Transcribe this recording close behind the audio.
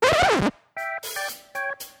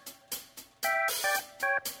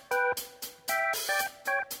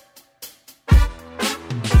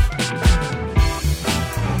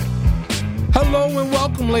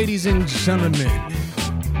Welcome, ladies and gentlemen.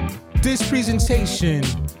 This presentation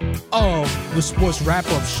of the Sports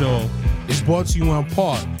Wrap-Up Show is brought to you in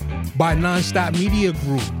part by Nonstop Media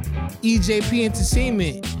Group, EJP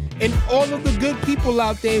Entertainment, and all of the good people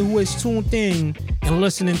out there who is tuned in and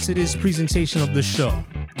listening to this presentation of the show.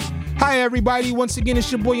 Hi, everybody. Once again,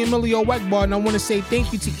 it's your boy Emillio, EgBar, and I want to say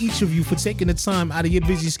thank you to each of you for taking the time out of your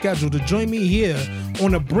busy schedule to join me here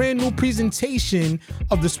on a brand new presentation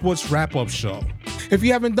of the Sports Wrap-Up Show. If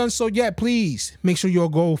you haven't done so yet, please make sure you'll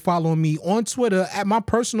go follow me on Twitter at my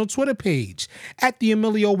personal Twitter page, at the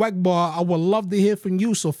Emillio EgBar. I would love to hear from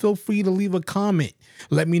you, so feel free to leave a comment.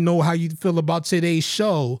 Let me know how you feel about today's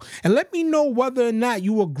show, and let me know whether or not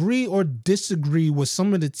you agree or disagree with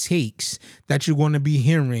some of the takes that you're going to be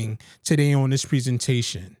hearing today on this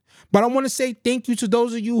presentation. But I want to say thank you to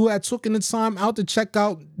those of you who had taken the time out to check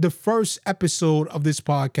out the first episode of this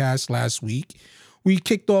podcast last week. We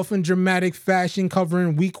kicked off in dramatic fashion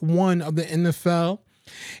covering week 1 of the NFL.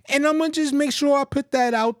 And I'm going to just make sure I put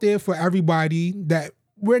that out there for everybody that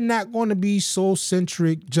we're not going to be so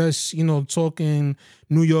centric, just, talking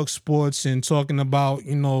New York sports and talking about,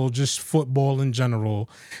 just football in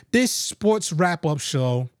general. This sports wrap-up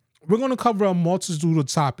show, we're going to cover a multitude of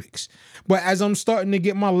topics. But as I'm starting to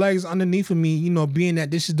get my legs underneath of me, being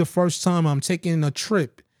that this is the first time I'm taking a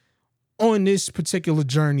trip on this particular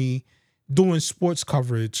journey doing sports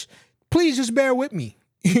coverage, please just bear with me.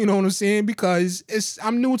 You know what I'm saying? Because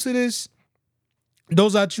I'm new to this.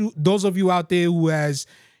 Those of you out there who has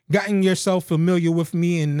gotten yourself familiar with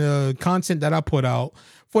me and the content that I put out,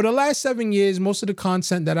 for the last 7 years, most of the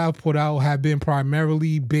content that I put out have been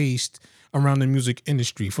primarily based around the music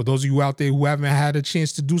industry. For those of you out there who haven't had a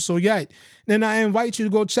chance to do so yet, then I invite you to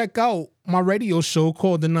go check out my radio show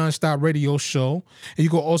called The Nonstop Radio Show. And you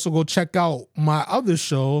can also go check out my other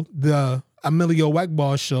show, the Emillio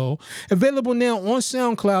EgBar Show, available now on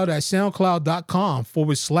SoundCloud at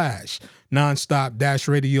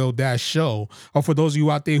soundcloud.com/nonstop-radio-show. Or for those of you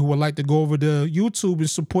out there who would like to go over to YouTube and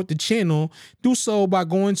support the channel, do so by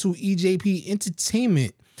going to EJP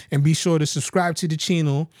Entertainment and be sure to subscribe to the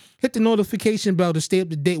channel. Hit the notification bell to stay up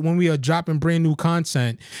to date when we are dropping brand new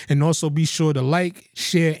content. And also be sure to like,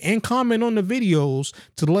 share, and comment on the videos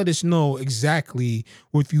to let us know exactly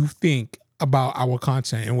what you think about our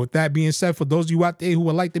content. And with that being said, for those of you out there who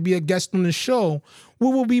would like to be a guest on the show, we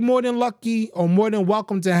will be more than lucky or more than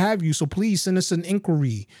welcome to have you. So please send us an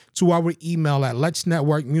inquiry to our email at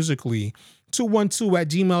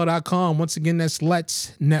letsnetworkmusically212@gmail.com. Once again, that's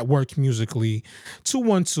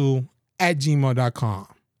letsnetworkmusically212@gmail.com.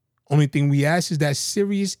 Only thing we ask is that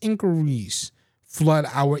serious inquiries flood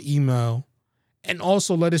our email. And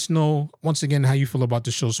also let us know, once again, how you feel about the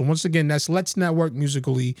show. So once again, that's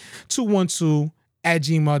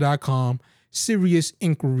letsnetworkmusically212@gmail.com. Serious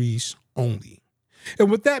inquiries only. And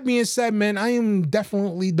with that being said, man, I am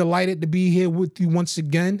definitely delighted to be here with you once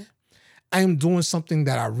again. I am doing something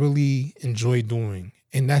that I really enjoy doing,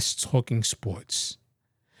 and that's talking sports.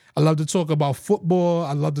 I love to talk about football.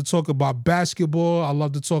 I love to talk about basketball. I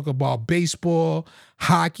love to talk about baseball,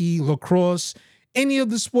 hockey, lacrosse. Any of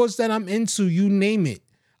the sports that I'm into, you name it.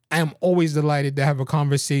 I am always delighted to have a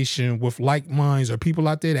conversation with like minds or people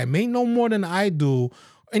out there that may know more than I do,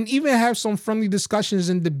 and even have some friendly discussions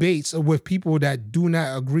and debates with people that do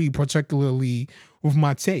not agree particularly with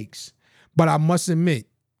my takes. But I must admit,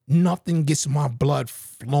 nothing gets my blood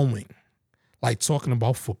flowing like talking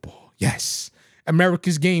about football. Yes,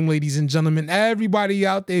 America's game, ladies and gentlemen. Everybody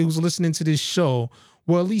out there who's listening to this show,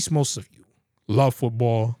 well, at least most of you, love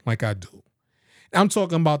football like I do. I'm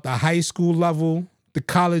talking about the high school level, the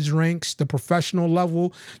college ranks, the professional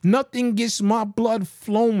level. Nothing gets my blood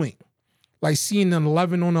flowing like seeing an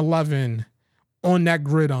 11-on-11 on that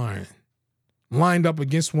gridiron, lined up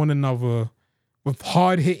against one another with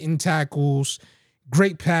hard-hitting tackles,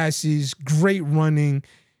 great passes, great running,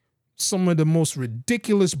 some of the most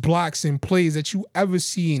ridiculous blocks and plays that you ever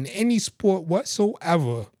see in any sport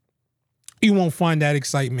whatsoever. You won't find that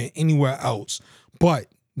excitement anywhere else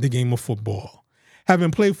but the game of football.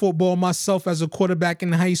 Having played football myself as a quarterback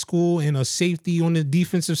in high school and a safety on the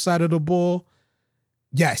defensive side of the ball,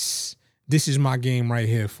 yes, this is my game right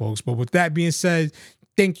here, folks. But with that being said,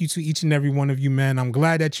 thank you to each and every one of you, man. I'm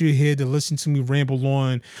glad that you're here to listen to me ramble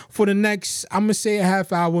on for the next, I'm going to say a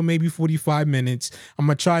half hour, maybe 45 minutes. I'm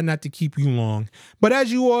going to try not to keep you long. But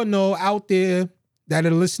as you all know out there that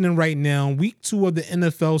are listening right now, week 2 of the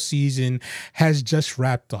NFL season has just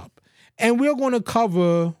wrapped up. And we're going to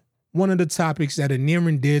cover one of the topics that are near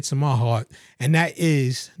and dear to my heart, and that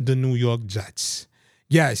is the New York Jets.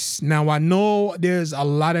 Yes, now I know there's a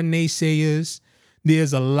lot of naysayers.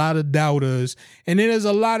 There's a lot of doubters, and there's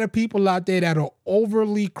a lot of people out there that are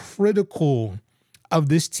overly critical of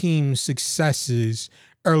this team's successes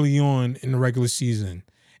early on in the regular season.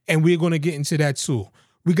 And we're going to get into that too.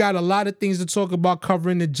 We got a lot of things to talk about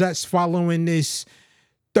covering the Jets following this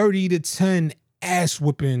 30-10 ass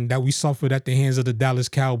whooping that we suffered at the hands of the Dallas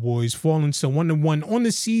Cowboys, falling to 1-1 on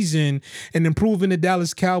the season and improving the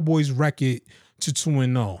Dallas Cowboys record to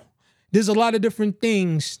 2-0. There's a lot of different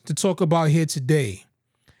things to talk about here today.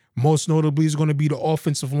 Most notably is going to be the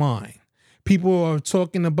offensive line. People are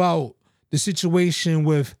talking about the situation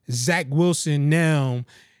with Zach Wilson now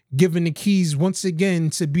given the keys once again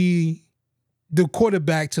to be the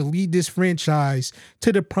quarterback to lead this franchise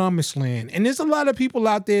to the promised land. And there's a lot of people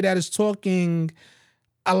out there that is talking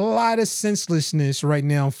a lot of senselessness right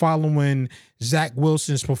now following Zach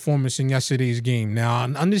Wilson's performance in yesterday's game. Now, I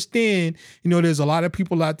understand, there's a lot of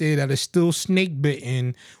people out there that are still snake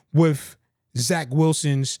bitten with Zach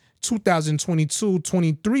Wilson's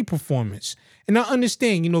 2022-23 performance. And I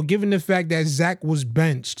understand, given the fact that Zach was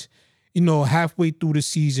benched, halfway through the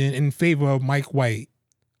season in favor of Mike White,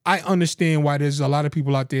 I understand why there's a lot of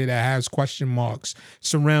people out there that has question marks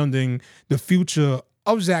surrounding the future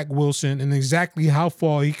of Zach Wilson and exactly how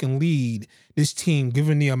far he can lead this team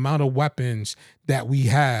given the amount of weapons that we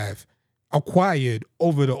have acquired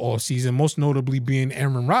over the offseason, most notably being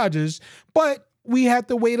Aaron Rodgers. But we have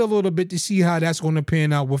to wait a little bit to see how that's going to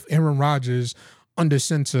pan out with Aaron Rodgers under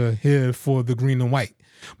center here for the green and white.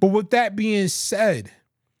 But with that being said,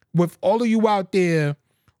 with all of you out there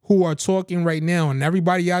who are talking right now and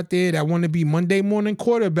everybody out there that want to be Monday morning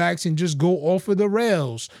quarterbacks and just go off of the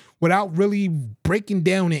rails without really breaking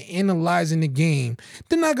down and analyzing the game,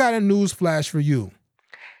 then I got a news flash for you.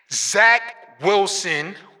 Zach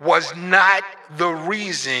Wilson was not the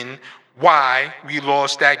reason why we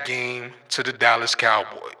lost that game to the Dallas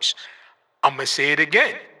Cowboys. I'm going to say it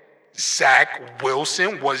again. Zach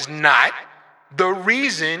Wilson was not the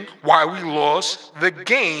reason why we lost the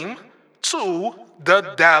game to the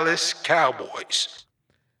Dallas Cowboys.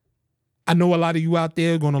 I know a lot of you out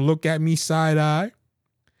there are going to look at me side-eye,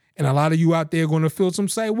 and a lot of you out there are going to feel some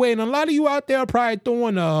side way, and a lot of you out there are probably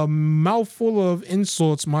throwing a mouthful of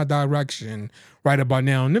insults my direction right about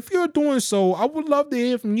now. And if you're doing so, I would love to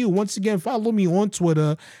hear from you. Once again, follow me on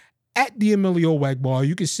Twitter at the EMillio EgBar.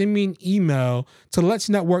 You can send me an email to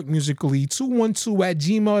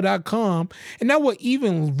letsnetworkmusically212@gmail.com, and I will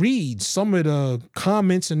even read some of the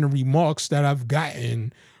comments and the remarks that I've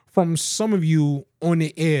gotten from some of you on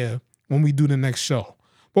the air when we do the next show.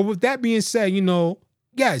 But with that being said,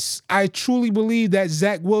 yes, I truly believe that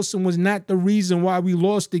Zach Wilson was not the reason why we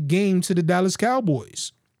lost the game to the Dallas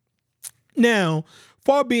Cowboys. Now,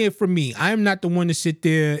 far be it from me, I am not the one to sit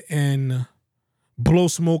there and blow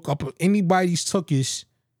smoke up anybody's tuchus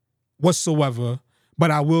whatsoever,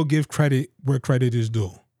 but I will give credit where credit is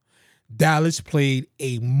due. Dallas played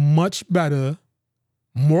a much better,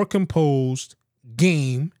 more composed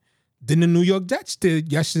game than the New York Jets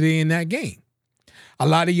did yesterday in that game. A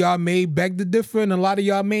lot of y'all may beg to differ and a lot of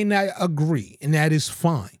y'all may not agree, and that is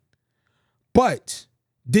fine. But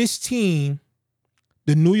this team,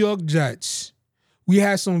 the New York Jets, we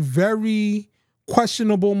had some very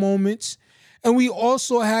questionable moments, and we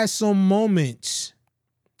also had some moments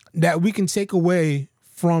that we can take away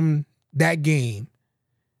from that game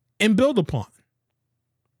and build upon.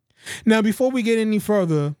 Now, before we get any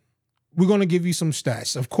further, we're going to give you some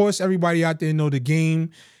stats. Of course, everybody out there know the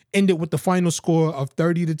game ended with the final score of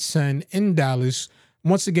 30-10 in Dallas.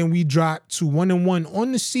 Once again, we dropped to 1-1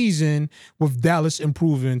 on the season with Dallas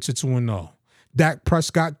improving to 2-0. Dak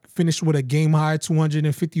Prescott finished with a game-high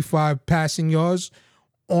 255 passing yards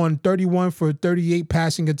on 31 for 38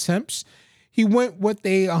 passing attempts. He went with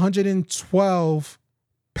a 112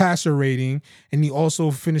 passer rating, and he also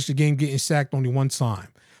finished the game getting sacked only one time.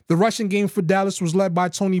 The rushing game for Dallas was led by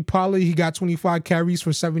Tony Pollard. He got 25 carries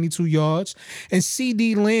for 72 yards. And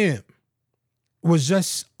CD Lamb was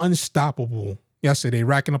just unstoppable yesterday,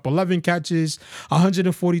 racking up 11 catches,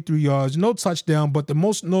 143 yards, no touchdown. But the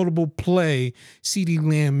most notable play CD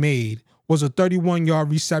Lamb made was a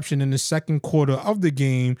 31-yard reception in the second quarter of the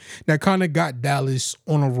game that kind of got Dallas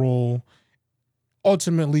on a roll,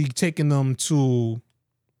 ultimately taking them to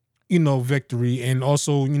victory, and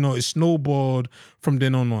also, it snowballed from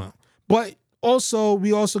then on out. But also,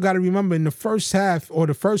 we also got to remember in the first half or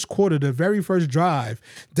the first quarter, the very first drive,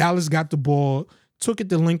 Dallas got the ball, took it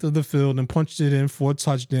the length of the field and punched it in for a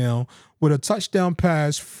touchdown with a touchdown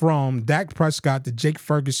pass from Dak Prescott to Jake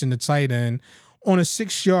Ferguson, the tight end, on a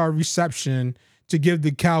 6-yard reception to give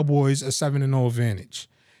the Cowboys a 7-0 advantage.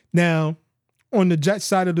 Now, on the Jets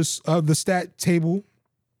side of the stat table,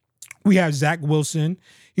 We have Zach Wilson.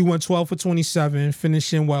 He went 12 for 27,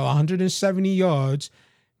 finishing 170 yards,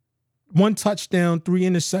 1 touchdown, 3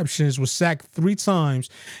 interceptions, was sacked 3 times,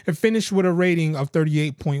 and finished with a rating of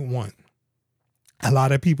 38.1. A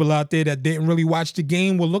lot of people out there that didn't really watch the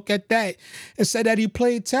game will look at that and say that he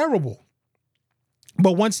played terrible.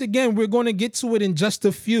 But once again, we're going to get to it in just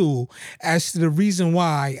a few as to the reason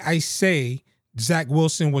why I say Zach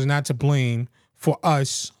Wilson was not to blame for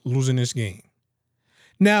us losing this game.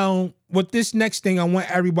 Now, with this next thing, I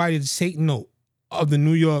want everybody to take note of the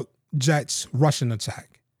New York Jets rushing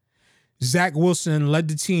attack. Zach Wilson led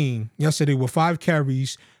the team yesterday with 5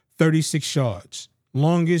 carries, 36 yards.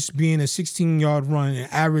 Longest being a 16-yard run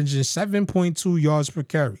and averaging 7.2 yards per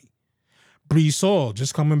carry. Breece Hall,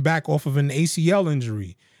 just coming back off of an ACL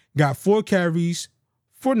injury, got 4 carries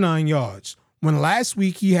for 9 yards, when last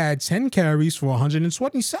week he had 10 carries for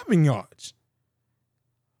 127 yards.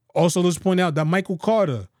 Also, let's point out that Michael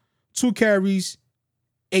Carter, 2 carries,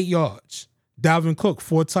 8 yards. Dalvin Cook,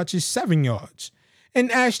 4 touches, 7 yards.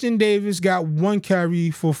 And Ashton Davis got 1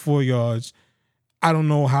 carry for 4 yards. I don't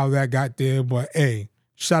know how that got there, but hey,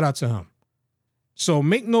 shout out to him. So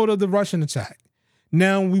make note of the rushing attack.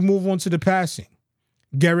 Now we move on to the passing.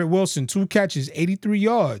 Garrett Wilson, 2 catches, 83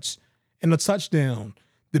 yards, and a touchdown.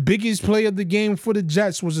 The biggest play of the game for the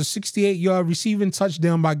Jets was a 68-yard receiving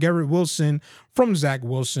touchdown by Garrett Wilson from Zach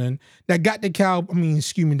Wilson that got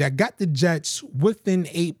the Jets within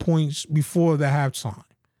 8 points before the halftime.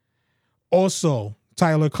 Also,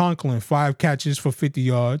 Tyler Conklin, 5 catches for 50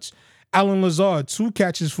 yards. Alan Lazard, 2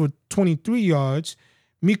 catches for 23 yards.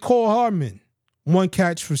 Mecole Hardman, 1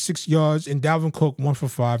 catch for 6 yards. And Dalvin Cook, 1 for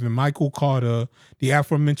 5. And Michael Carter, the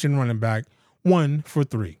aforementioned running back, 1 for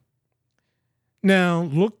 3. Now,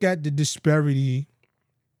 look at the disparity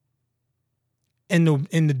in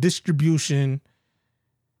the distribution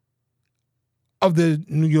of the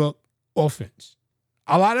New York offense.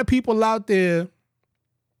 A lot of people out there,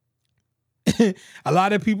 they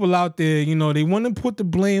want to put the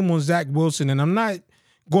blame on Zach Wilson, and I'm not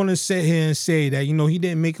going to sit here and say that, he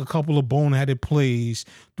didn't make a couple of boneheaded plays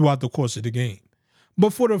throughout the course of the game. But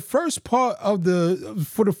for the first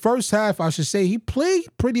half, I should say, he played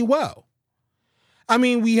pretty well. I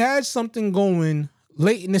mean, we had something going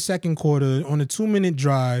late in the second quarter on a 2-minute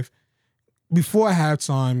drive before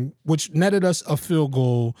halftime, which netted us a field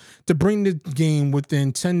goal to bring the game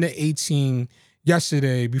within 10-18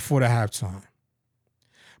 yesterday before the halftime.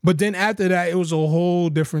 But then after that, it was a whole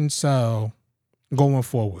different style going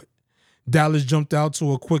forward. Dallas jumped out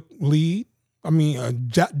to a quick lead.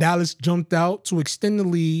 Dallas jumped out to extend the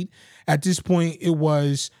lead. At this point, it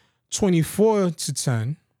was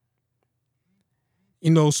 24-10.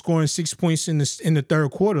 Scoring 6 points in the third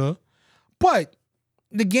quarter. But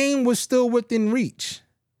the game was still within reach.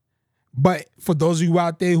 But for those of you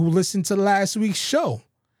out there who listened to last week's show,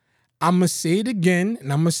 I'm going to say it again,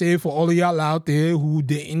 and I'm going to say it for all of y'all out there who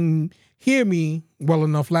didn't hear me well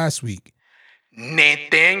enough last week.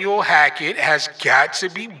 Nathaniel Hackett has got to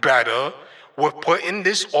be better with putting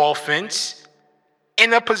this offense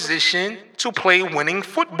in a position to play winning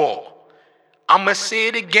football. I'm going to say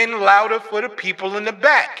it again louder for the people in the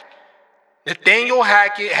back. Nathaniel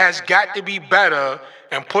Hackett has got to be better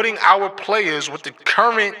in putting our players with the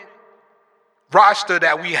current roster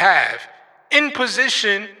that we have in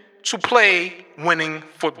position to play winning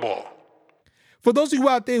football. For those of you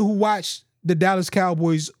out there who watched the Dallas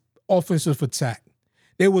Cowboys offensive attack,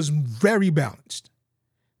 it was very balanced.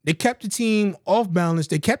 They kept the team off balance.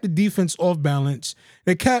 They kept the defense off balance.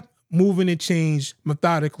 They kept moving and change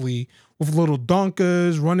methodically with little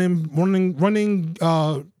dunkers, running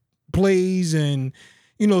plays and,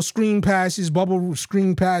 screen passes, bubble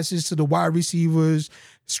screen passes to the wide receivers,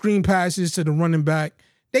 screen passes to the running back.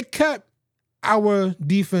 They kept our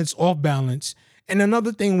defense off balance. And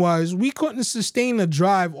another thing was we couldn't sustain a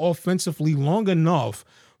drive offensively long enough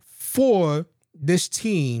for this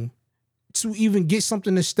team to even get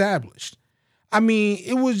something established.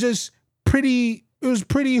 It was pretty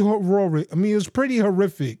horrific. It was pretty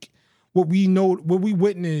horrific what we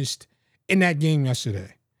witnessed in that game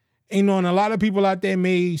yesterday. And a lot of people out there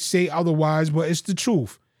may say otherwise, but it's the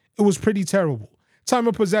truth. It was pretty terrible. Time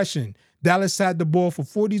of possession, Dallas had the ball for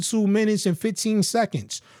 42 minutes and 15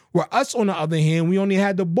 seconds. Where us, on the other hand, we only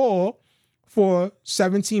had the ball for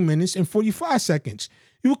 17 minutes and 45 seconds.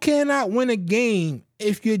 You cannot win a game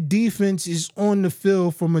if your defense is on the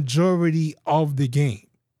field for majority of the game.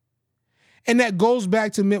 And that goes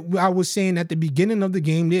back to what I was saying at the beginning of the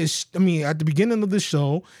game. At the beginning of the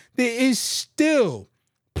show, there is still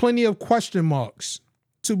plenty of question marks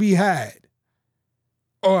to be had,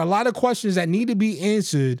 or a lot of questions that need to be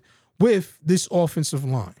answered with this offensive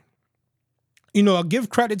line. I'll give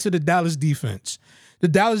credit to the Dallas defense. The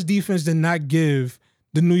Dallas defense did not give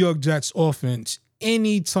the New York Jets offense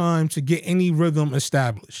any time to get any rhythm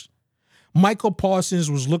established. Michael Parsons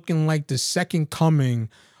was looking like the second coming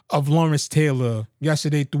of Lawrence Taylor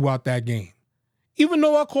yesterday throughout that game. Even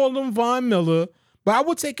though I called him Von Miller, but I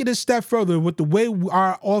would take it a step further with the way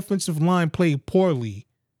our offensive line played poorly.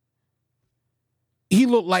 He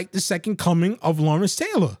looked like the second coming of Lawrence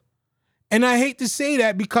Taylor. And I hate to say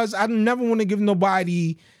that because I never want to give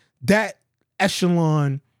nobody that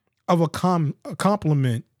echelon of a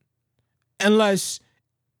compliment unless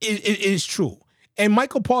it is true. And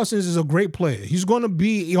Michael Parsons is a great player. He's going to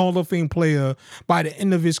be a Hall of Fame player by the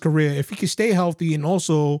end of his career if he can stay healthy, and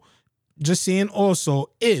also, just saying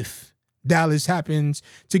also, if Dallas happens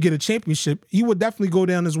to get a championship, he would definitely go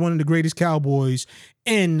down as one of the greatest Cowboys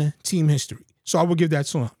in team history. So I would give that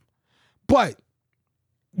to him. But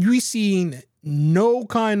we seen no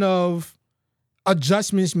kind of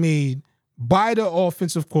adjustments made by the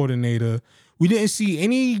offensive coordinator. We didn't see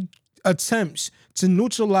any attempts to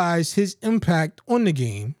neutralize his impact on the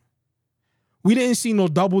game. We didn't see no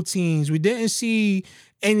double teams. We didn't see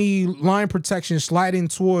any line protection sliding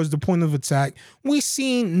towards the point of attack. We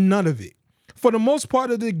seen none of it. For the most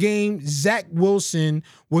part of the game, Zach Wilson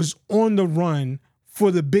was on the run for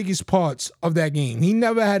the biggest parts of that game. He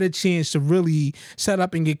never had a chance to really set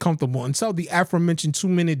up and get comfortable until the aforementioned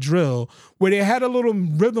 2-minute drill where they had a little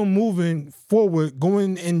rhythm moving forward,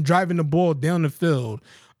 going and driving the ball down the field,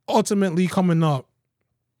 ultimately coming up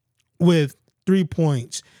with 3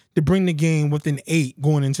 points to bring the game within 8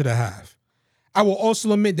 going into the half. I will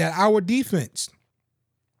also admit that our defense,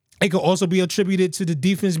 it could also be attributed to the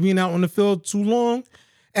defense being out on the field too long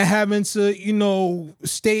and having to,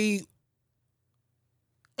 stay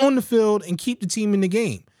on the field and keep the team in the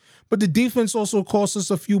game. But the defense also cost us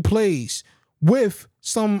a few plays with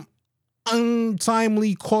some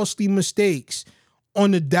untimely, costly mistakes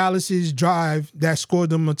on the Dallas's drive that scored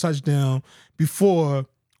them a touchdown before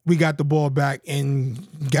we got the ball back and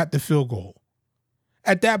got the field goal.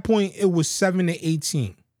 At that point, it was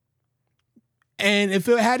 7-18. And if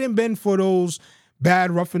it hadn't been for those bad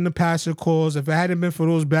roughing the passer calls, if it hadn't been for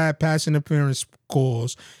those bad pass interference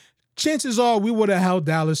calls, chances are we would have held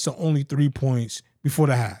Dallas to only 3 points before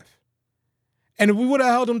the half. And if we would have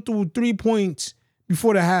held them to 3 points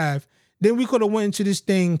before the half, then we could have went into this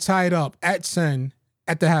thing tied up at 10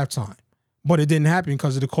 at the halftime. But it didn't happen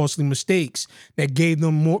because of the costly mistakes that gave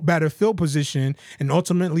them more better field position and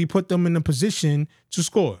ultimately put them in a position to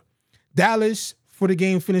score. Dallas, for the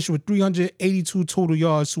game, finished with 382 total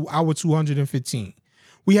yards to our 215.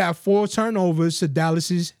 We have 4 turnovers to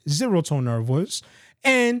Dallas's 0 turnovers,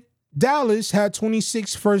 and Dallas had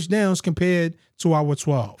 26 first downs compared to our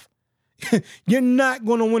 12. You're not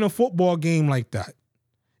going to win a football game like that.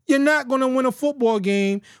 You're not going to win a football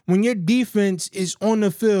game when your defense is on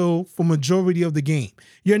the field for majority of the game.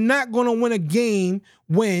 You're not going to win a game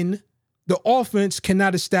when the offense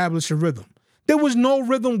cannot establish a rhythm. There was no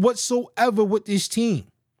rhythm whatsoever with this team.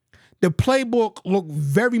 The playbook looked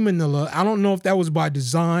very vanilla. I don't know if that was by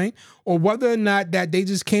design or whether or not that they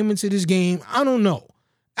just came into this game. I don't know.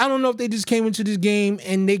 I don't know if they just came into this game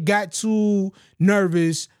and they got too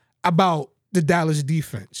nervous about the Dallas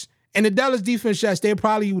defense. And the Dallas defense, yes, they're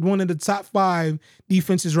probably one of the top 5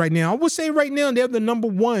 defenses right now. I would say right now they're the number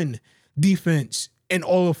 1 defense in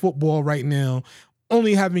all of football right now,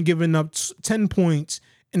 only having given up 10 points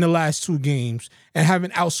in the last 2 games and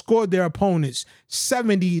having outscored their opponents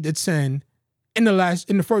 70-10 in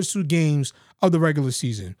the first 2 games of the regular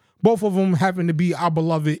season. Both of them happen to be our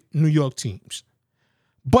beloved New York teams.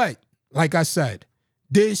 But, like I said,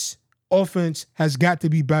 this offense has got to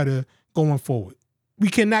be better going forward. We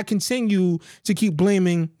cannot continue to keep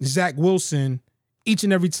blaming Zach Wilson each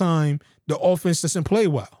and every time the offense doesn't play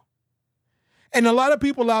well. And a lot of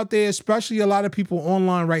people out there, especially a lot of people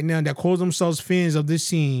online right now that call themselves fans of this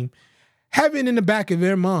team, have it in the back of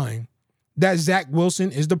their mind that Zach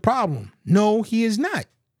Wilson is the problem. No, he is not.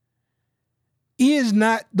 He is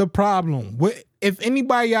not the problem. If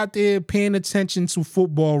anybody out there paying attention to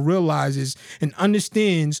football realizes and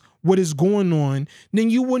understands what is going on, then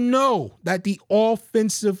you will know that the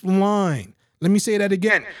offensive line, let me say that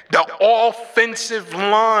again, the offensive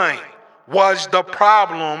line was the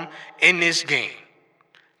problem in this game.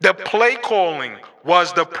 The play calling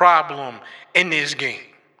was the problem in this game.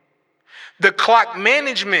 The clock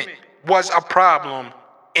management was a problem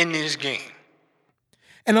in this game.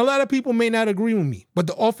 And a lot of people may not agree with me, but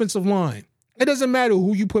the offensive line, it doesn't matter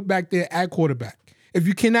who you put back there at quarterback. If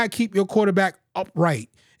you cannot keep your quarterback upright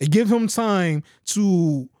and give him time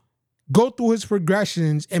to go through his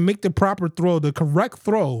progressions and make the proper throw, the correct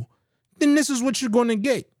throw, then this is what you're going to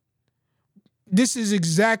get. This is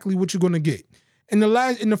exactly what you're going to get. In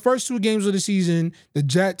the first 2 games of the season, the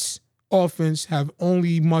Jets offense have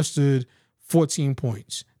only mustered 14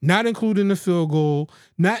 points, not including the field goal,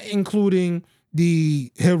 not including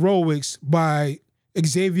the heroics by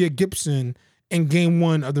Xavier Gibson in game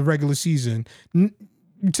 1 of the regular season. You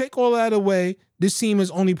take all that away, this team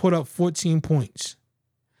has only put up 14 points.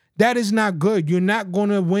 That is not good. You're not going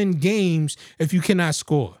to win games if you cannot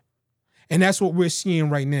score. And that's what we're seeing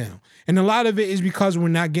right now. And a lot of it is because we're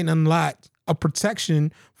not getting a lot of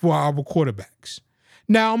protection for our quarterbacks.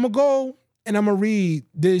 Now, I'm going to go and I'm going to read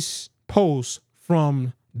this post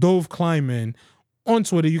from Dove Kleiman on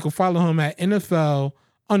Twitter. You can follow him at NFL_Dove,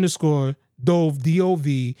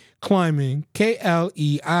 D-O-V, Kleiman,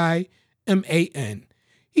 Kleiman.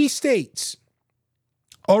 He states,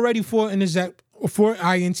 already 4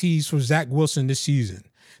 INTs for Zach Wilson this season.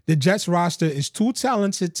 The Jets roster is too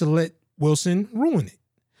talented to let Wilson ruin it.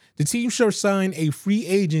 The team should sign a free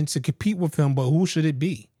agent to compete with him, but who should it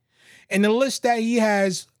be? And the list that he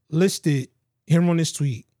has listed here on this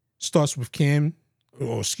tweet starts with Carson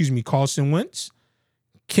Wentz,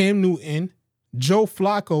 Cam Newton, Joe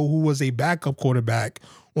Flacco, who was a backup quarterback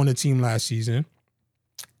on the team last season,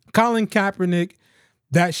 Colin Kaepernick.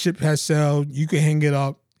 That ship has sailed. You can hang it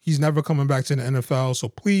up. He's never coming back to the NFL, so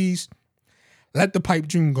please let the pipe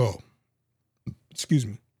dream go. Excuse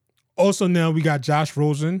me. Also now we got Josh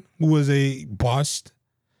Rosen, who was a bust.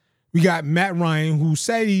 We got Matt Ryan, who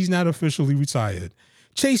said he's not officially retired.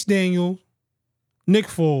 Chase Daniel, Nick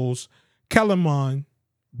Foles, Kellerman,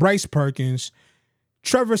 Bryce Perkins,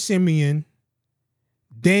 Trevor Siemian,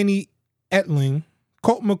 Danny Etling,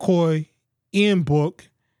 Colt McCoy, Ian Book,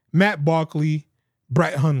 Matt Barkley,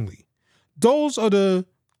 Brett Hundley. Those are the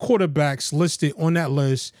quarterbacks listed on that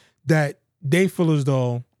list that they feel as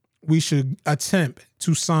though we should attempt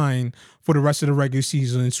to sign for the rest of the regular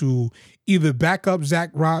season to either back up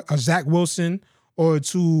Zach Wilson or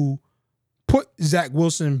to put Zach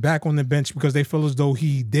Wilson back on the bench because they feel as though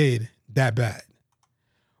he did that bad.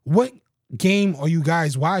 What game are you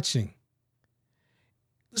guys watching?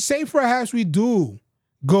 Say perhaps we do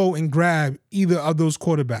go and grab either of those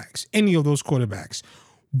quarterbacks, any of those quarterbacks.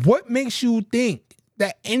 What makes you think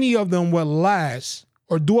that any of them will last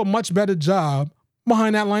or do a much better job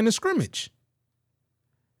behind that line of scrimmage?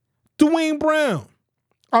 Dwayne Brown,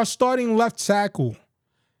 our starting left tackle,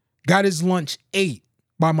 got his lunch ate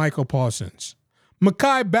by Michael Parsons.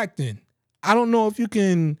 Mekhi Becton, I don't know if you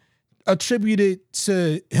can attribute it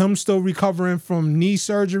to him still recovering from knee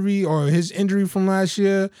surgery or his injury from last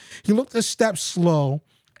year. He looked a step slow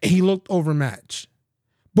and he looked overmatched.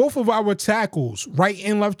 Both of our tackles, right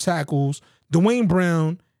and left tackles, Dwayne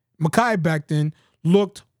Brown, Mekhi Becton,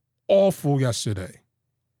 looked awful yesterday.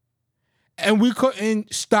 And we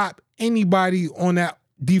couldn't stop anybody on that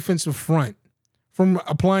defensive front from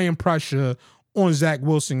applying pressure on Zach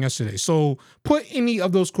Wilson yesterday. So put any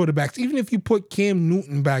of those quarterbacks, even if you put Cam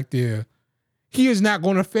Newton back there, he is not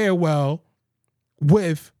going to fare well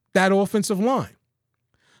with that offensive line.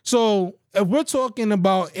 So if we're talking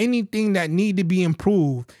about anything that need to be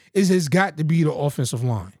improved, it has got to be the offensive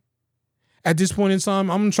line. At this point in time,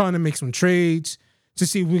 I'm trying to make some trades to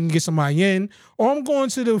see if we can get somebody in, or I'm going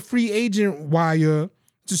to the free agent wire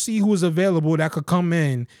to see who is available that could come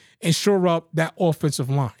in and shore up that offensive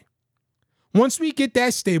line. Once we get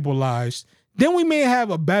that stabilized, then we may have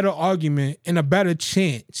a better argument and a better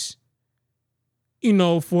chance,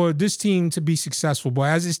 for this team to be successful. But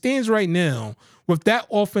as it stands right now, with that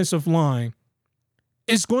offensive line,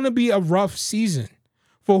 it's going to be a rough season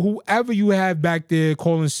for whoever you have back there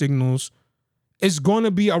calling signals. It's going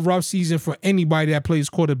to be a rough season for anybody that plays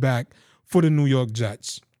quarterback for the New York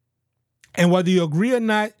Jets. And whether you agree or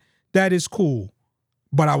not, that is cool.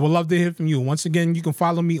 But I would love to hear from you. Once again, you can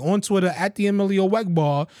follow me on Twitter at the EMillio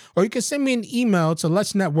EgBar, or you can send me an email to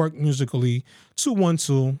Let's Network Musically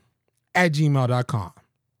 212@gmail.com.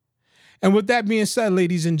 And with that being said,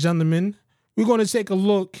 ladies and gentlemen, we're going to take a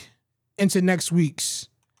look into next week's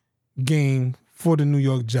game for the New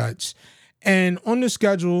York Jets. And on the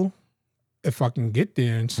schedule, if I can get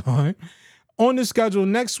there in time, on the schedule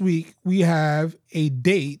next week, we have a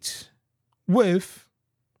date with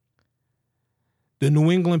the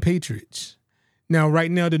New England Patriots. Now,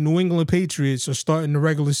 right now, the New England Patriots are starting the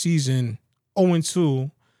regular season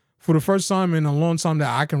 0-2 for the first time in a long time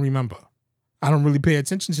that I can remember. I don't really pay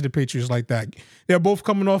attention to the Patriots like that. They're both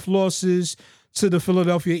coming off losses to the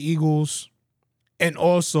Philadelphia Eagles and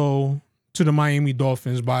also to the Miami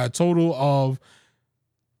Dolphins by a total of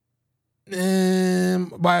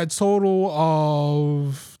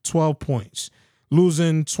 12 points,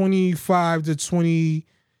 losing 25-22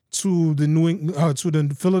 to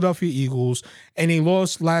the Philadelphia Eagles, and they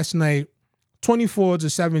lost last night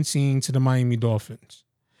 24-17 to the Miami Dolphins.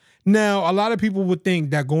 Now, a lot of people would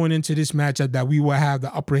think that going into this matchup that we will have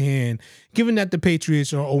the upper hand, given that the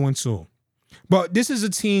Patriots are 0-2. But this is a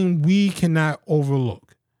team we cannot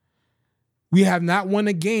overlook. We have not won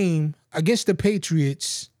a game against the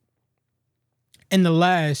Patriots in the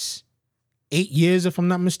last 8 years, if I'm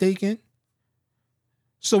not mistaken.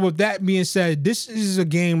 So with that being said, this is a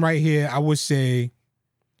game right here, I would say,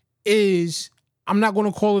 I'm not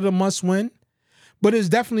going to call it a must-win, but it's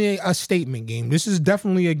definitely a statement game. This is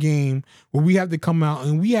definitely a game where we have to come out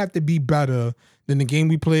and we have to be better than the game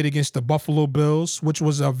we played against the Buffalo Bills, which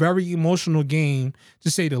was a very emotional game,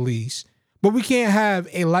 to say the least. But we can't have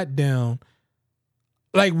a letdown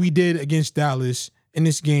like we did against Dallas in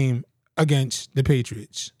this game against the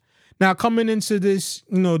Patriots. Now, coming into this,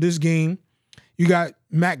 this game, you got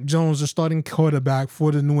Mac Jones, the starting quarterback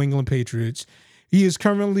for the New England Patriots. He is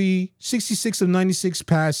currently 66 of 96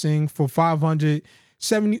 passing for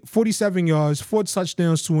 547 yards, 4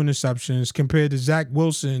 touchdowns, 2 interceptions, compared to Zach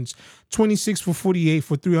Wilson's 26 for 48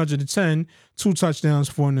 for 310, 2 touchdowns,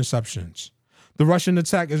 4 interceptions. The Russian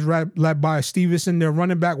attack is led by Stevenson, their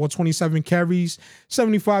running back, with 27 carries,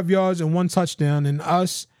 75 yards, and 1 touchdown. And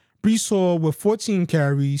us, Breece Hall, with 14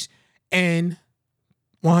 carries and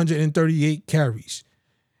 138 carries.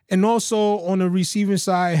 And also on the receiving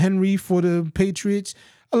side, Henry for the Patriots,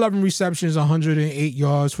 11 receptions, 108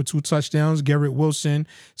 yards for 2 touchdowns. Garrett Wilson,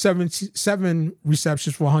 7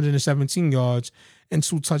 receptions for 117 yards and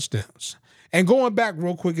 2 touchdowns. And going back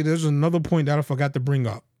real quick, there's another point that I forgot to bring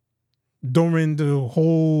up during the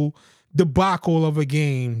whole debacle of a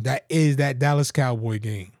game that is that Dallas Cowboy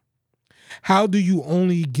game. How do you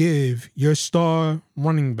only give your star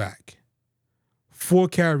running back 4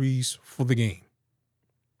 carries for the game?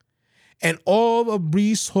 And all of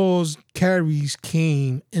Breece Hall's carries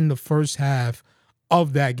came in the first half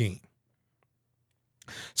of that game.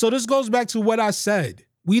 So this goes back to what I said.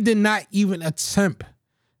 We did not even attempt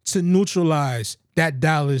to neutralize that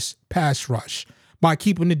Dallas pass rush by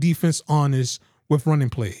keeping the defense honest with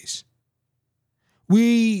running plays.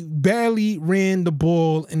 We barely ran the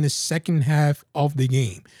ball in the second half of the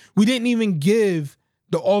game. We didn't even give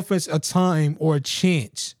the offense a time or a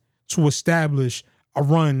chance to establish a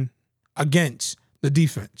run against the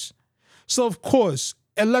defense. So, of course,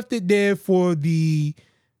 it left it there for the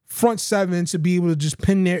front seven to be able to just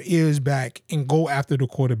pin their ears back and go after the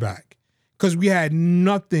quarterback because we had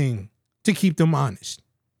nothing to keep them honest.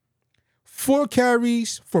 4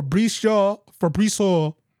 carries for Breece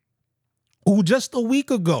Hall, who just a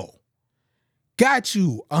week ago got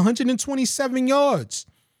you 127 yards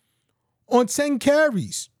on 10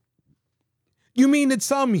 carries. You mean to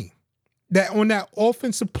tell me that on that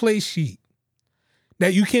offensive play sheet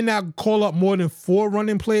that you cannot call up more than 4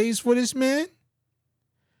 running plays for this man?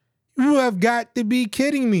 You have got to be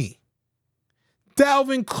kidding me.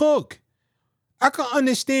 Dalvin Cook. I can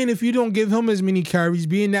understand if you don't give him as many carries,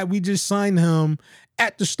 being that we just signed him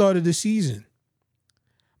at the start of the season.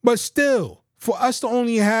 But still, for us to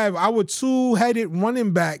only have our 2-headed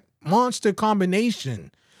running back monster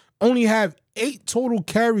combination, only have 8 total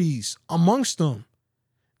carries amongst them,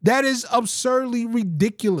 that is absurdly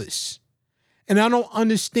ridiculous. And I don't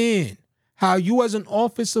understand how you as an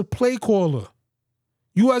offensive play caller,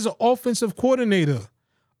 you as an offensive coordinator,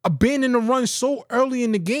 abandon the run so early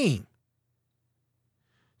in the game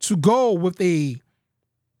to go with a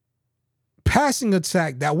passing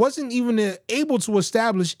attack that wasn't even able to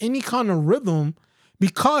establish any kind of rhythm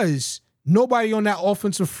because nobody on that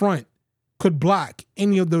offensive front could block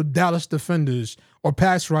any of the Dallas defenders or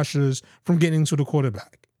pass rushers from getting to the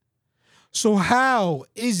quarterback. So how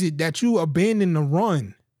is it that you abandon the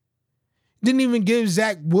run? Didn't even give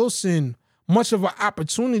Zach Wilson much of an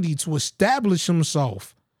opportunity to establish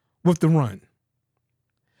himself with the run.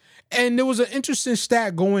 And there was an interesting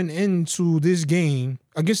stat going into this game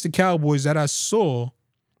against the Cowboys that I saw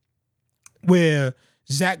where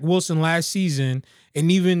Zach Wilson last season and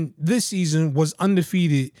even this season was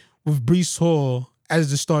undefeated with Breece Hall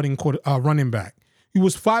as the starting running back. He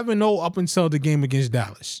was 5-0 up until the game against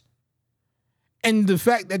Dallas. And the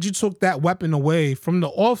fact that you took that weapon away from the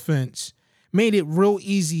offense made it real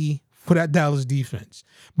easy for that Dallas defense.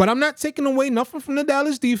 But I'm not taking away nothing from the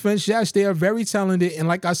Dallas defense. Yes, they are very talented. And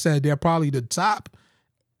like I said, they're probably the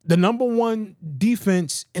number 1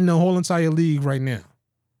 defense in the whole entire league right now.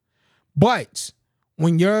 But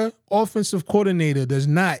when your offensive coordinator does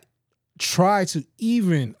not try to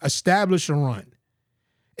even establish a run,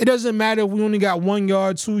 it doesn't matter if we only got 1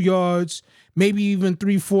 yard, 2 yards, maybe even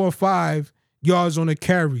 3, 4, or 5 yards on a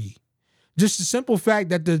carry. Just the simple fact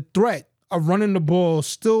that the threat of running the ball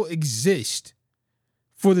still exists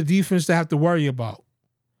for the defense to have to worry about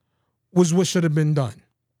was what should have been done.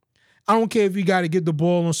 I don't care if you got to get the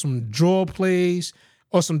ball on some draw plays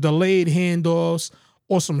or some delayed handoffs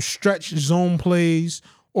or some stretch zone plays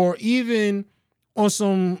or even on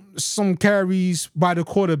some carries by the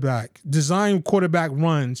quarterback, design quarterback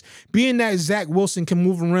runs. Being that Zach Wilson can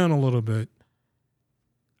move around a little bit,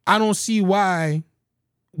 I don't see why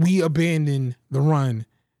we abandon the run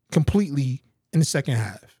completely in the second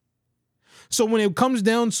half. So when it comes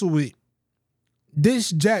down to it, this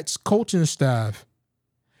Jets coaching staff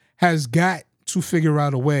has got to figure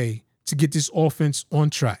out a way to get this offense on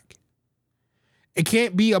track. It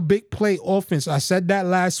can't be a big play offense. I said that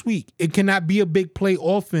last week. It cannot be a big play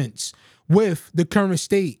offense with the current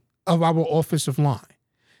state of our offensive line.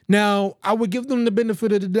 Now, I would give them the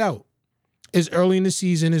benefit of the doubt. It's early in the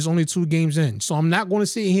season. It's only 2 games in. So I'm not going to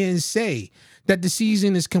sit here and say that the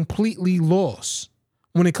season is completely lost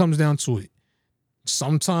when it comes down to it.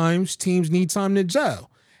 Sometimes teams need time to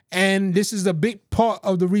gel. And this is a big part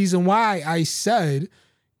of the reason why I said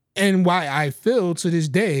and why I feel to this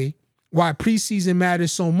day why preseason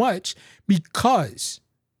matters so much, because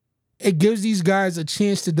it gives these guys a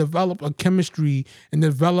chance to develop a chemistry and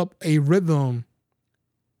develop a rhythm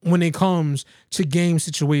when it comes to game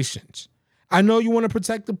situations. I know you want to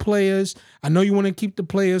protect the players. I know you want to keep the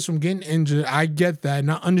players from getting injured. I get that,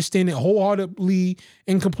 and I understand it wholeheartedly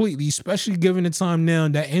and completely, especially given the time now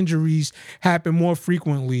that injuries happen more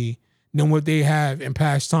frequently than what they have in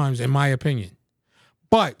past times, in my opinion.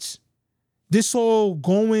 But this whole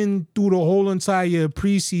going through the whole entire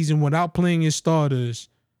preseason without playing your starters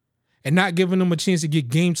and not giving them a chance to get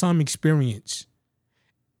game time experience,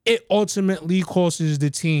 it ultimately costs the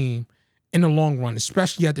team in the long run,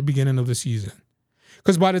 especially at the beginning of the season.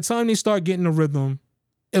 Because by the time they start getting a rhythm,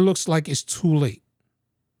 it looks like it's too late.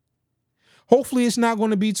 Hopefully it's not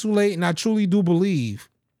going to be too late, and I truly do believe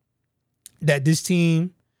that this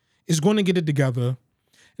team is going to get it together.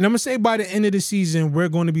 And I'm going to say by the end of the season, we're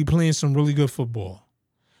going to be playing some really good football.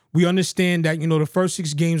 We understand that, the first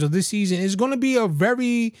 6 games of this season is going to be a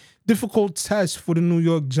very difficult test for the New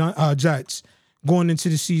York Jets going into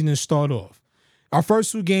the season and start off. Our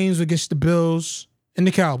first 2 games against the Bills and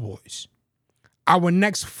the Cowboys. Our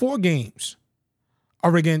next 4 games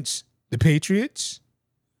are against the Patriots,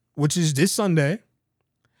 which is this Sunday,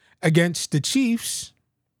 against the Chiefs,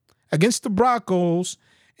 against the Broncos,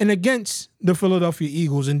 and against the Philadelphia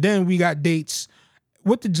Eagles. And then we got dates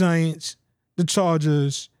with the Giants, the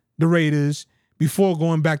Chargers, the Raiders, before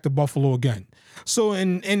going back to Buffalo again. So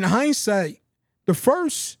in hindsight, the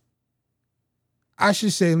first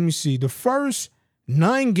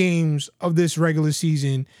 9 games of this regular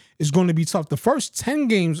season is going to be tough. The first 10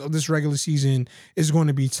 games of this regular season is going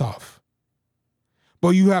to be tough. But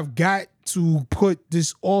you have got to put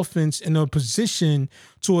this offense in a position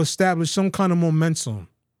to establish some kind of momentum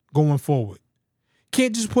going forward.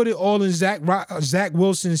 Can't just put it all in Zach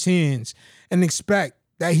Wilson's hands and expect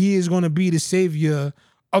that he is going to be the savior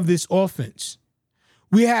of this offense.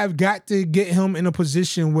 We have got to get him in a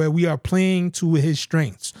position where we are playing to his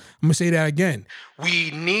strengths. I'm going to say that again.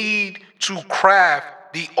 We need to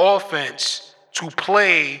craft the offense to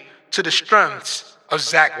play to the strengths of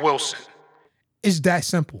Zach Wilson. It's that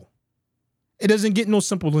simple. It doesn't get no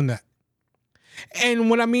simpler than that. And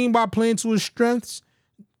what I mean by playing to his strengths,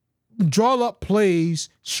 draw up plays,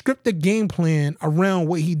 script the game plan around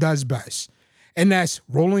what he does best. And that's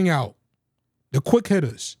rolling out, the quick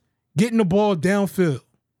hitters, getting the ball downfield.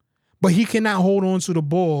 But he cannot hold on to the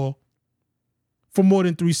ball for more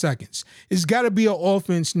than 3 seconds. It's got to be an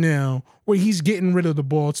offense now where he's getting rid of the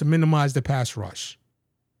ball to minimize the pass rush.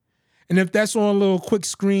 And if that's on little quick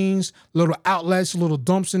screens, little outlets, little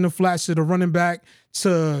dumps in the flats to the running back,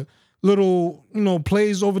 to little,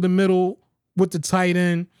 plays over the middle with the tight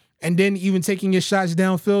end, and then even taking your shots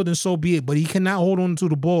downfield, and so be it. But he cannot hold on to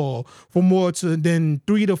the ball for more than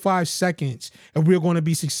 3 to 5 seconds if we're going to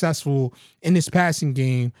be successful in this passing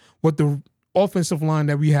game with the offensive line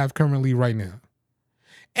that we have currently right now.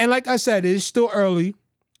 And like I said, it's still early.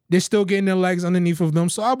 They're still getting their legs underneath of them,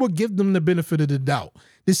 so I will give them the benefit of the doubt.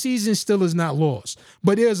 The season still is not lost,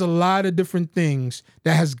 but there's a lot of different things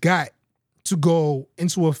that has got to go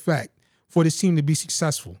into effect for this team to be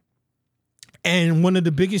successful. And one of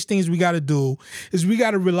the biggest things we got to do is we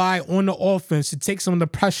got to rely on the offense to take some of the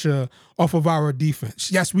pressure off of our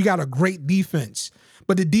defense. Yes, we got a great defense,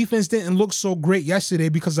 but the defense didn't look so great yesterday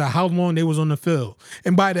because of how long they was on the field.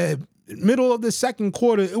 And by the middle of the second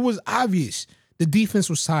quarter, it was obvious the defense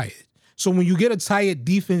was tired. So when you get a tired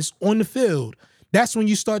defense on the field, That's when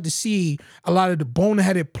you start to see a lot of the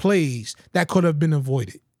boneheaded plays that could have been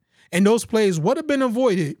avoided. And those plays would have been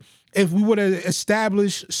avoided if we would have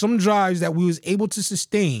established some drives that we was able to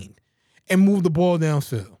sustain and move the ball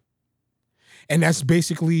downfield. And that's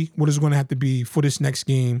basically what it's going to have to be for this next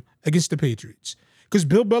game against the Patriots. Because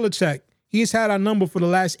Bill Belichick, he's had our number for the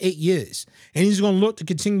last 8 years. And he's going to look to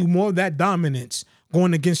continue more of that dominance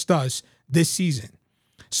going against us this season.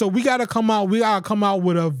 So we got to come out with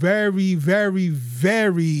a very, very,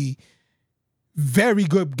 very, very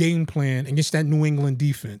good game plan against that New England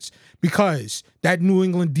defense. Because that New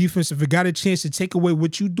England defense, if it got a chance to take away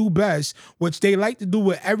what you do best, which they like to do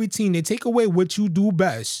with every team, they take away what you do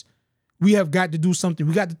best, we have got to do something.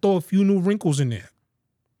 We got to throw a few new wrinkles in there.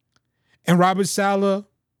 And Robert Saleh,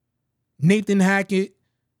 Nathaniel Hackett,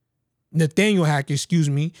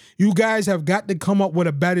 you guys have got to come up with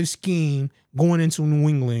a better scheme going into New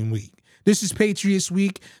England week. This is Patriots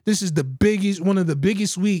week. This is one of the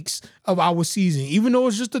biggest weeks of our season, even though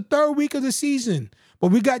it's just the third week of the season.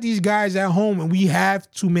 But we got these guys at home, and we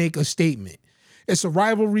have to make a statement. It's a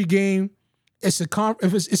rivalry game. It's a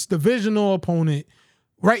divisional opponent.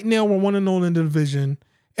 Right now, we're 1-0 in the division.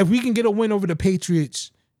 If we can get a win over the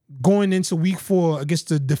Patriots going into week 4 against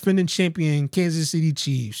the defending champion Kansas City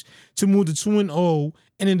Chiefs to move to 2-0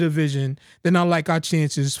 in the division, then I like our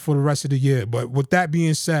chances for the rest of the year. But with that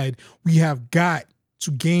being said, we have got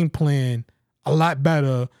to game plan a lot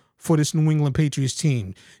better for this New England Patriots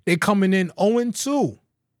team. They're coming in 0-2.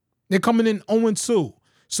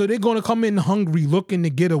 So they're going to come in hungry, looking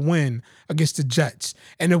to get a win against the Jets.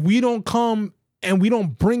 And if we don't come and we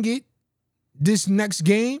don't bring it this next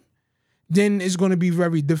game, then it's going to be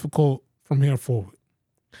very difficult from here forward.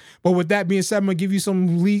 But with that being said, I'm going to give you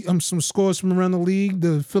some scores from around the league.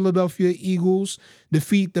 The Philadelphia Eagles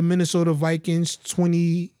defeat the Minnesota Vikings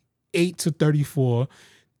 28-34.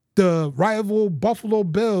 The rival Buffalo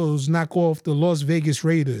Bills knock off the Las Vegas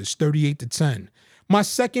Raiders 38-10. My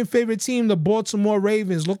second favorite team, the Baltimore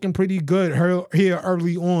Ravens, looking pretty good here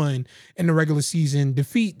early on in the regular season,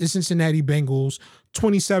 defeat the Cincinnati Bengals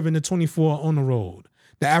 27-24 on the road.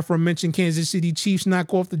 The aforementioned Kansas City Chiefs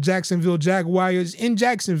knock off the Jacksonville Jaguars in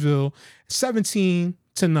Jacksonville 17-9.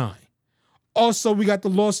 Also, we got the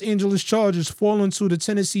Los Angeles Chargers falling to the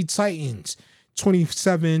Tennessee Titans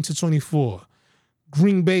 27-24.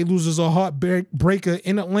 Green Bay loses a heartbreaker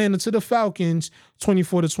in Atlanta to the Falcons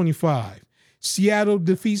 24-25. Seattle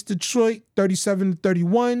defeats Detroit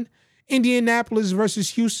 37-31. Indianapolis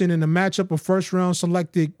versus Houston in a matchup of first-round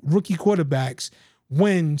selected rookie quarterbacks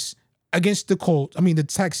wins against the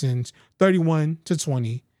Texans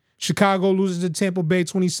 31-20. Chicago loses to Tampa Bay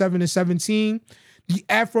 27-17. The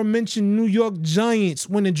aforementioned New York Giants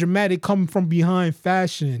win a dramatic come from behind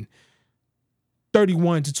fashion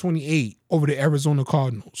 31-28 over the Arizona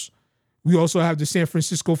Cardinals. We also have the San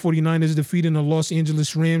Francisco 49ers defeating the Los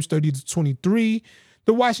Angeles Rams 30-23.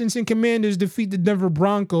 The Washington Commanders defeat the Denver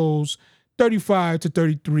Broncos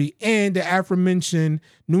 35-33. And the aforementioned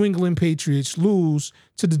New England Patriots lose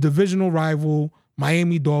to the divisional rival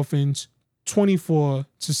Miami Dolphins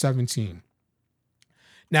 24-17.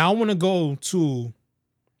 Now I want to go to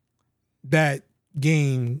that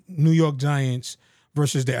game, New York Giants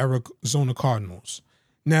versus the Arizona Cardinals.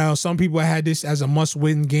 Now, some people had this as a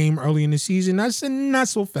must-win game early in the season. I said, not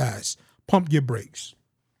so fast. Pump your brakes.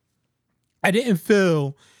 I didn't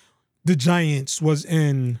feel the Giants was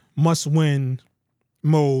in must-win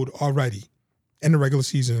mode already in the regular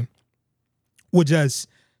season. We're just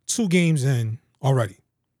 2 games in already.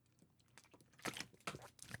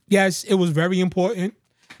 Yes, it was very important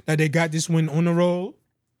that they got this win on the road.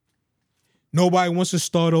 Nobody wants to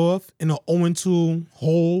start off in an 0-2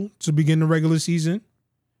 hole to begin the regular season.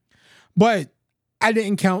 But I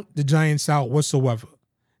didn't count the Giants out whatsoever.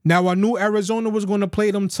 Now, I knew Arizona was going to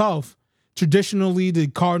play them tough. Traditionally, the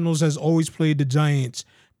Cardinals has always played the Giants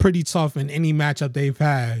pretty tough in any matchup they've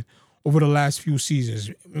had over the last few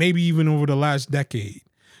seasons, maybe even over the last decade.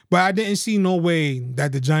 But I didn't see no way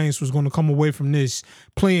that the Giants was going to come away from this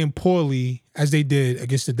playing poorly as they did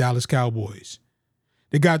against the Dallas Cowboys.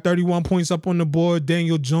 They got 31 points up on the board.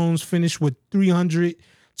 Daniel Jones finished with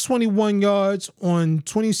 321 yards on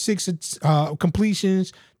 26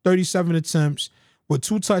 completions, 37 attempts, with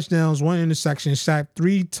 2 touchdowns, 1 interception, sacked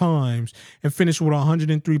 3 times, and finished with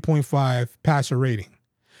 103.5 passer rating.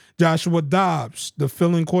 Joshua Dobbs, the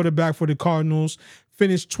fill-in quarterback for the Cardinals,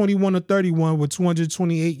 finished 21-31 with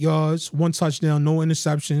 228 yards, 1 touchdown, no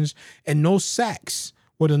interceptions, and no sacks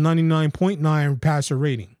with a 99.9 passer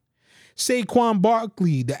rating. Saquon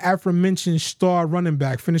Barkley, the aforementioned star running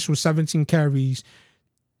back, finished with 17 carries,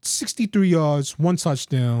 63 yards, 1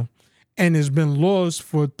 touchdown, and has been lost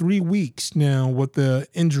for 3 weeks now with the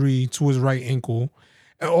injury to his right ankle.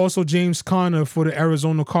 And also James Conner for the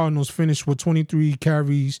Arizona Cardinals finished with 23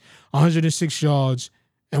 carries, 106 yards,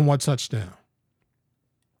 and 1 touchdown.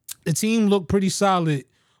 The team looked pretty solid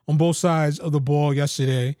on both sides of the ball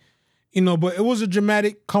yesterday, but it was a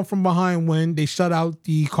dramatic come from behind win. They shut out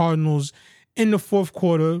the Cardinals in the fourth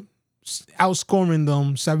quarter, outscoring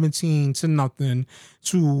them 17-0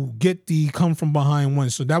 to get the come from behind win.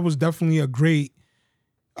 So that was definitely a great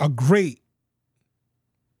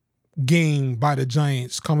game by the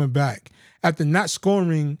Giants coming back after not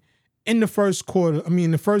scoring in the first quarter.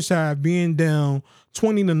 In the first half, being down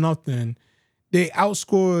 20-0, they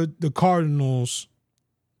outscored the Cardinals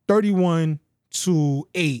 31-8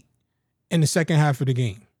 in the second half of the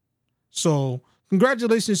game. So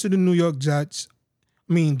congratulations to the New York Giants.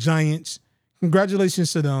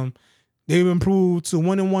 Congratulations to them. They've improved to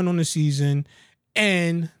 1-1 on the season.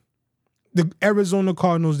 And the Arizona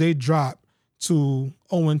Cardinals, they dropped to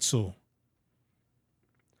 0-2.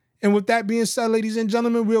 And with that being said, ladies and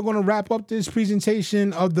gentlemen, we're going to wrap up this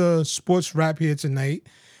presentation of the sports wrap here tonight.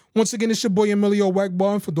 Once again, it's your boy Emillio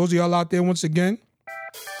EgBar. And for those of y'all out there, once again,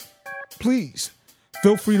 please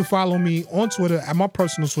feel free to follow me on Twitter at my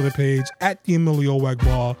personal Twitter page at the Emillio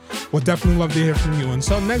EgBar. We'll definitely love to hear from you.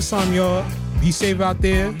 Until next time, y'all, be safe out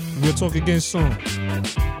there. We'll talk again soon.